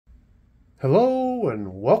Hello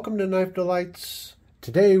and welcome to Knife Delights.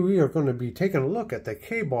 Today we are going to be taking a look at the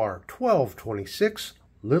Kabar 1226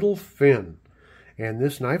 Little Finn. And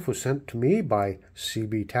this knife was sent to me by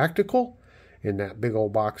CB Tactical in that big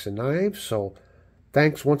old box of knives. So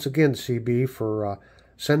thanks once again, CB, for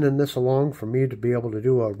sending this along for me to be able to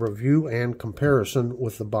do a review and comparison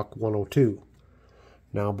with the Buck 102.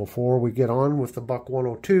 Now before we get on with the Buck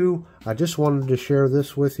 102, I just wanted to share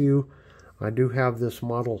this with you. I do have this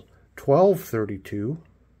model 1232,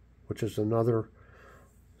 which is another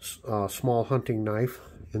small hunting knife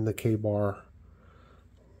in the Kabar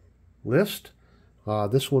list.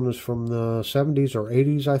 This one is from the 70s or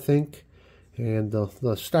 80s, I think, and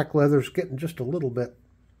the stack leather's getting just a little bit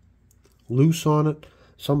loose on it.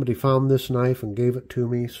 Somebody found this knife and gave it to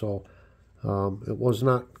me, so it was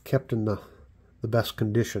not kept in the best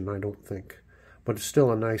condition, I don't think, but it's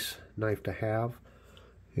still a nice knife to have.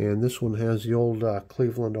 And this one has the old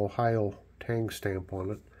Cleveland, Ohio tang stamp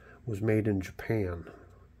on it. It was made in Japan.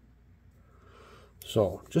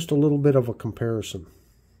 So, just a little bit of a comparison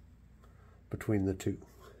between the two.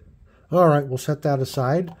 All right, we'll set that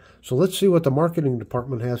aside. So let's see what the marketing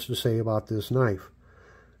department has to say about this knife.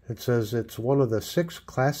 It says it's one of the 6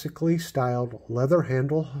 classically styled leather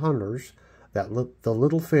handle hunters that the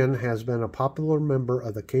Little Finn has been a popular member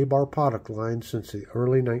of the Kabar product line since the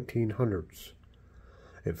early 1900s.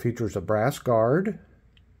 It features a brass guard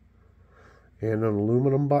and an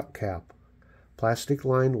aluminum butt cap.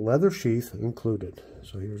 Plastic-lined leather sheath included.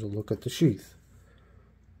 So here's a look at the sheath.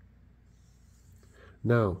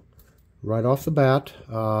 Now, right off the bat,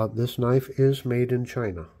 this knife is made in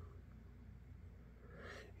China.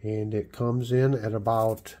 And it comes in at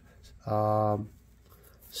about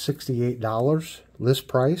 $68 list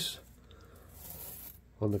price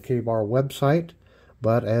on the Kabar website.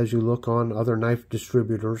 But as you look on other knife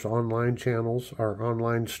distributors, online channels, or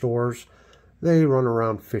online stores, they run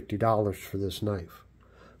around $50 for this knife.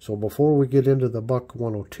 So before we get into the Buck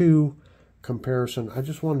 102 comparison, I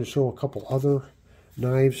just wanted to show a couple other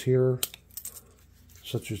knives here,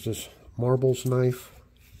 such as this marbles knife.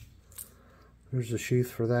 Here's the sheath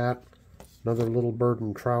for that. Another little bird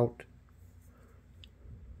and trout.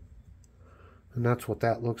 And that's what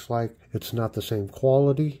that looks like. It's not the same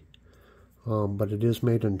quality. But it is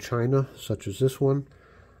made in China, such as this one.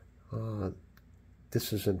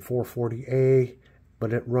 This is in 440A,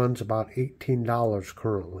 but it runs about $18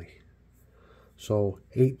 currently. So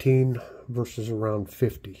 18 versus around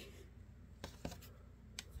 50.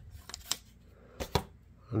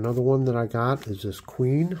 Another one that I got is this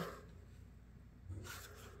Queen.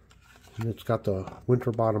 And it's got the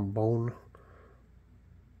winter bottom bone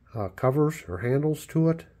covers or handles to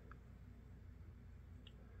it.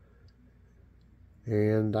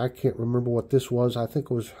 And I can't remember what this was. I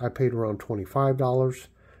think it was, I paid around $25.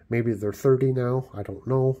 Maybe they're $30 now. I don't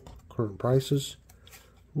know. Current prices.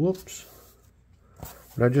 Whoops.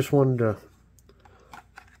 But I just wanted to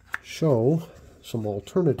show some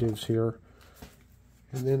alternatives here.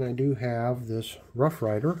 And then I do have this Rough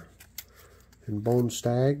Rider in Bone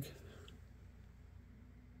Stag.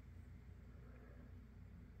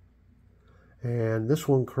 And this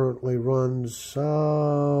one currently runs,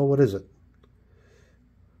 what is it?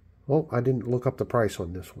 Well, I didn't look up the price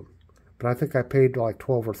on this one, but I think I paid like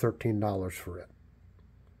 $12 or $13 for it.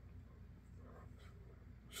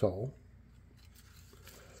 So,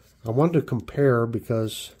 I wanted to compare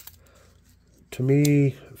because to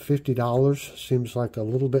me, $50 seems like a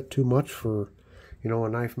little bit too much for, you know, a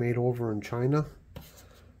knife made over in China.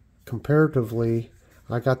 Comparatively,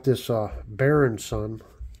 I got this Baron Son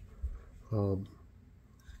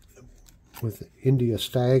with India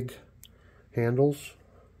Stag handles.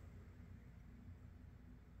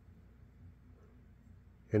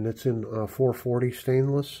 And it's in 440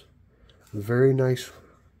 stainless. Very nice,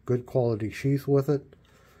 good quality sheath with it.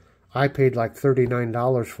 I paid like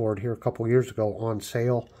 $39 for it here a couple years ago on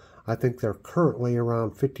sale. I think they're currently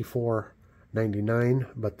around $54.99,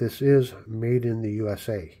 but this is made in the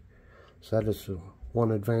USA. So that is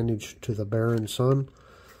one advantage to the Baron Son.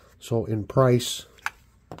 So in price,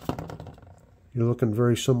 you're looking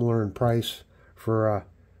very similar in price for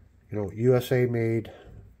you know, USA made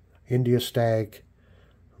India Stag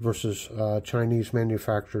versus Chinese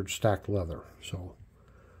manufactured stacked leather. So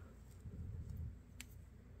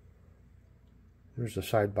there's a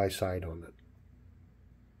side-by-side on it.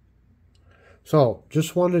 So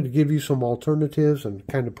just wanted to give you some alternatives and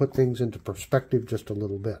kind of put things into perspective just a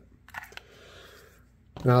little bit.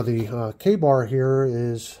 Now the Kabar here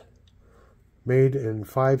is made in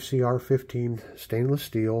 5CR15 stainless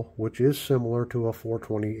steel, which is similar to a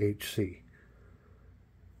 420 HC.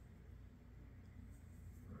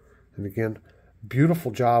 And again, beautiful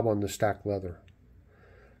job on the stacked leather.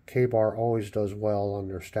 Kabar always does well on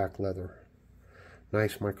their stacked leather.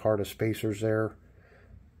 Nice micarta spacers there.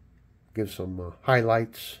 Gives some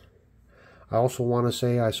highlights. I also want to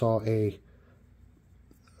say I saw a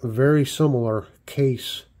very similar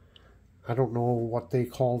case. I don't know what they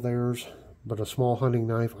call theirs, but a small hunting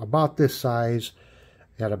knife about this size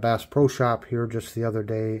at a Bass Pro Shop here just the other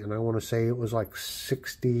day, and I want to say it was like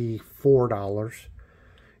 $64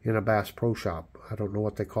 in a Bass Pro Shop. I don't know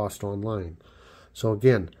what they cost online. So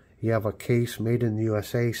again, you have a case made in the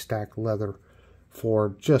USA, stacked leather,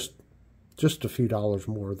 for just a few dollars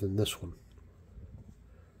more than this one.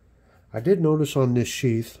 I did notice on this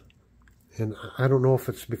sheath, and I don't know if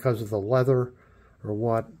it's because of the leather or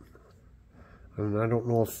what, and I don't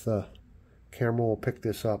know if the camera will pick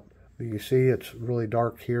this up, but you see it's really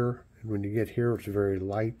dark here, and when you get here it's very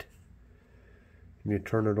light, and you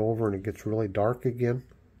turn it over and it gets really dark again.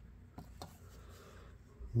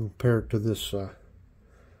 Compare it to this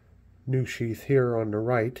new sheath here on the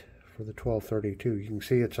right for the 1232. You can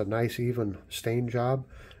see it's a nice even stain job.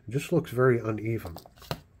 It just looks very uneven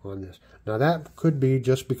on this. Now that could be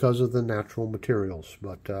just because of the natural materials,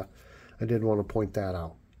 but I did want to point that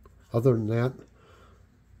out. Other than that,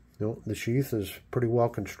 you know, the sheath is pretty well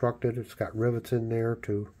constructed. It's got rivets in there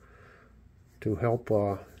to help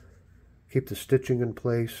keep the stitching in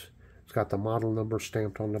place. It's got the model number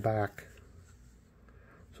stamped on the back.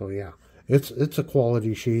 So yeah, it's a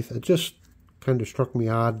quality sheath. It just kind of struck me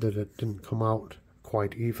odd that it didn't come out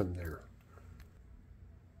quite even there.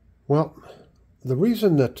 Well, the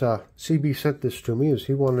reason that CB sent this to me is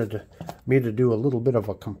he wanted me to do a little bit of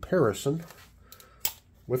a comparison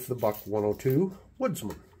with the Buck 102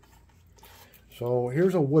 Woodsman. So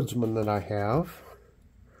here's a Woodsman that I have,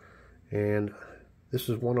 and this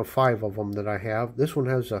is one of 5 of them that I have. This one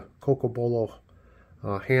has a Cocobolo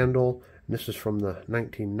handle, and this is from the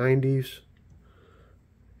 1990s,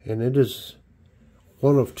 and it is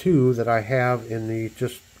one of 2 that I have in the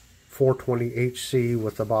just 420 HC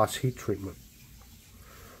with the Boss heat treatment.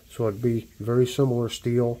 So it'd be very similar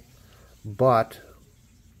steel, but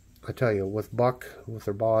I tell you, with Buck, with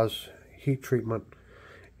their Boss heat treatment,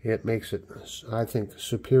 it makes it, I think,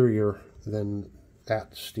 superior than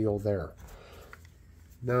that steel there.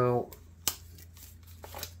 Now,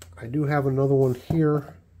 I do have another one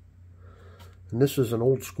here, and this is an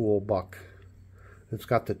old school Buck. It's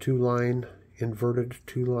got the 2-line, inverted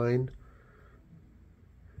 2-line,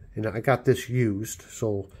 and I got this used,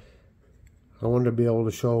 so I wanted to be able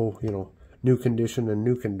to show, you know, new condition and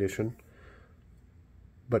new condition.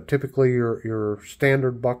 But typically your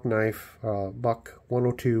standard Buck knife, Buck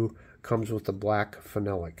 102, comes with the black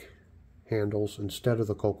phenolic handles instead of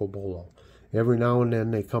the Cocobolo. Every now and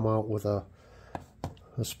then they come out with a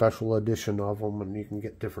special edition of them, and you can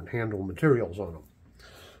get different handle materials on them.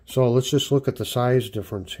 So let's just look at the size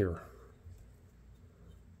difference here.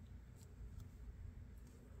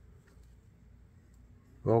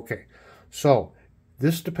 Okay, so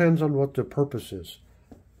this depends on what the purpose is.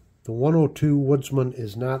 The 102 Woodsman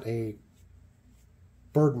is not a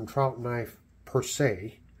bird and trout knife per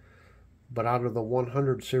se, but out of the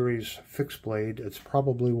 100 series fixed blade, it's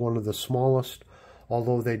probably one of the smallest,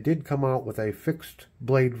 although they did come out with a fixed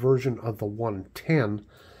blade version of the 110,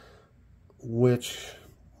 which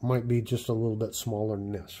might be just a little bit smaller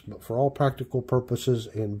than this. But for all practical purposes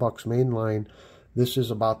in Buck's main line, this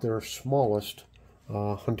is about their smallest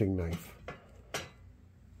hunting knife.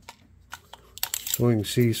 So we can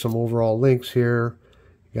see some overall lengths here.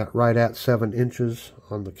 You got right at 7 inches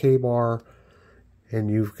on the Kabar, and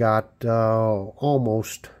you've got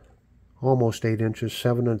almost 8 inches,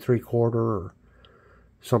 7 3/4 or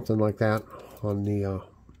something like that on the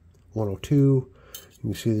 102. You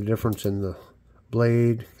can see the difference in the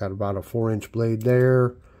blade. Got about a 4-inch blade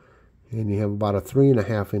there, and you have about a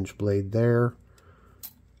 3.5-inch blade there.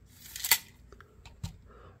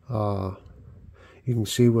 You can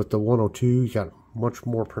see with the 102, you got much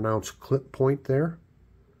more pronounced clip point there.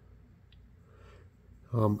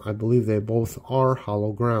 I believe they both are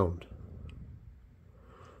hollow ground.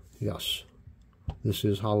 Yes, this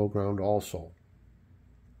is hollow ground also.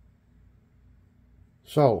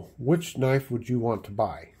 So, which knife would you want to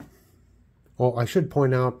buy? Well, I should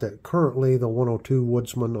point out that currently the 102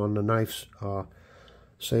 Woodsman on the knife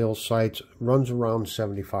sales sites runs around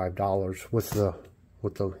 $75 with the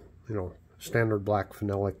you know, standard black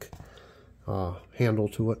phenolic handle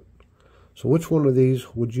to it. So which one of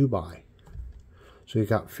these would you buy? So you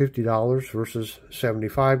got $50 versus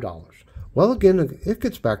 $75. Well, again, it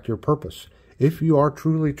gets back to your purpose. If you are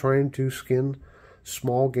truly trying to skin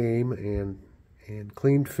small game and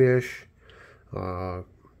clean fish,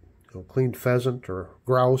 cleaned pheasant or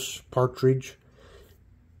grouse, partridge.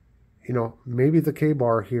 Maybe the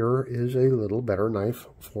K-bar here is a little better knife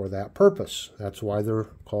for that purpose. That's why they're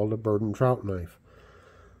called a bird and trout knife.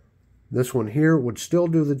 This one here would still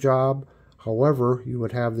do the job. However, you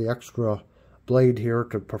would have the extra blade here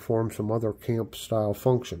to perform some other camp style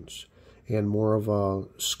functions, and more of a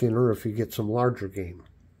skinner if you get some larger game.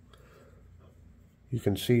 You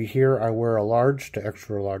can see here I wear a large to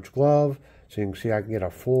extra large glove, so you can see I can get a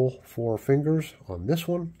full 4 fingers on this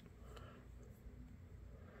one.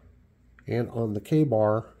 And on the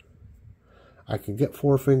K-bar, I can get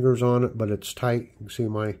 4 fingers on it, but it's tight. You can see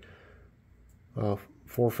my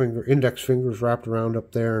index fingers wrapped around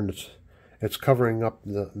up there, and it's covering up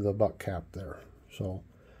the butt cap there. So,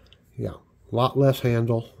 yeah, a lot less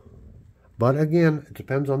handle. But again, it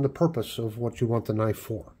depends on the purpose of what you want the knife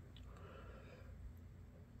for.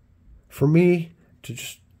 For me,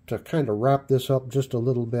 to kind of wrap this up just a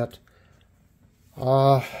little bit,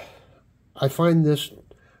 I find this,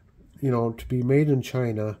 to be made in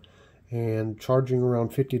China and charging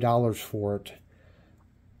around $50 for it,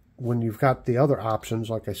 when you've got the other options,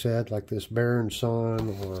 like I said, like this Bear &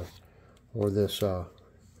 Son or this,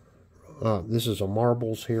 this is a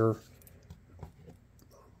Marbles here.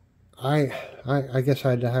 I guess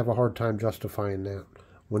I'd have a hard time justifying that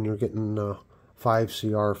when you're getting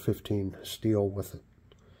 5CR15 steel with it.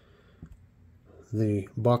 The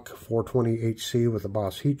Buck 420 HC with the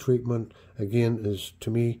Boss heat treatment, again, is, to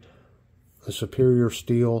me, a superior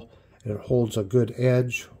steel. It holds a good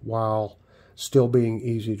edge while still being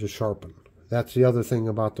easy to sharpen. That's the other thing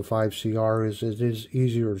about the 5CR, is it is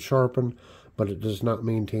easier to sharpen, but it does not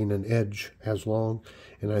maintain an edge as long,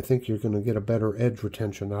 and I think you're going to get a better edge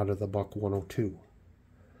retention out of the Buck 102.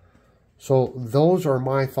 So those are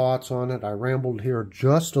my thoughts on it. I rambled here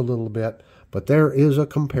just a little bit, but there is a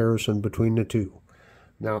comparison between the two.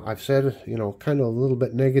 Now, I've said, kind of a little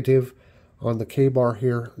bit negative on the K-bar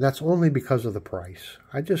here. That's only because of the price.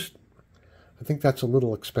 I think that's a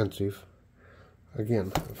little expensive.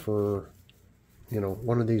 Again, for,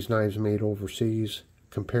 one of these knives made overseas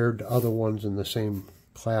compared to other ones in the same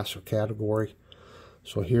class or category.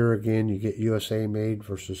 So here again, you get USA made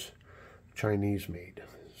versus Chinese made.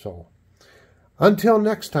 So until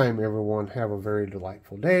next time, everyone, have a very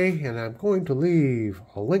delightful day, and I'm going to leave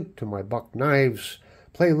a link to my Buck Knives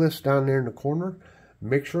playlist down there in the corner.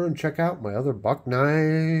 Make sure and check out my other Buck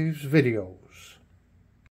Knives video.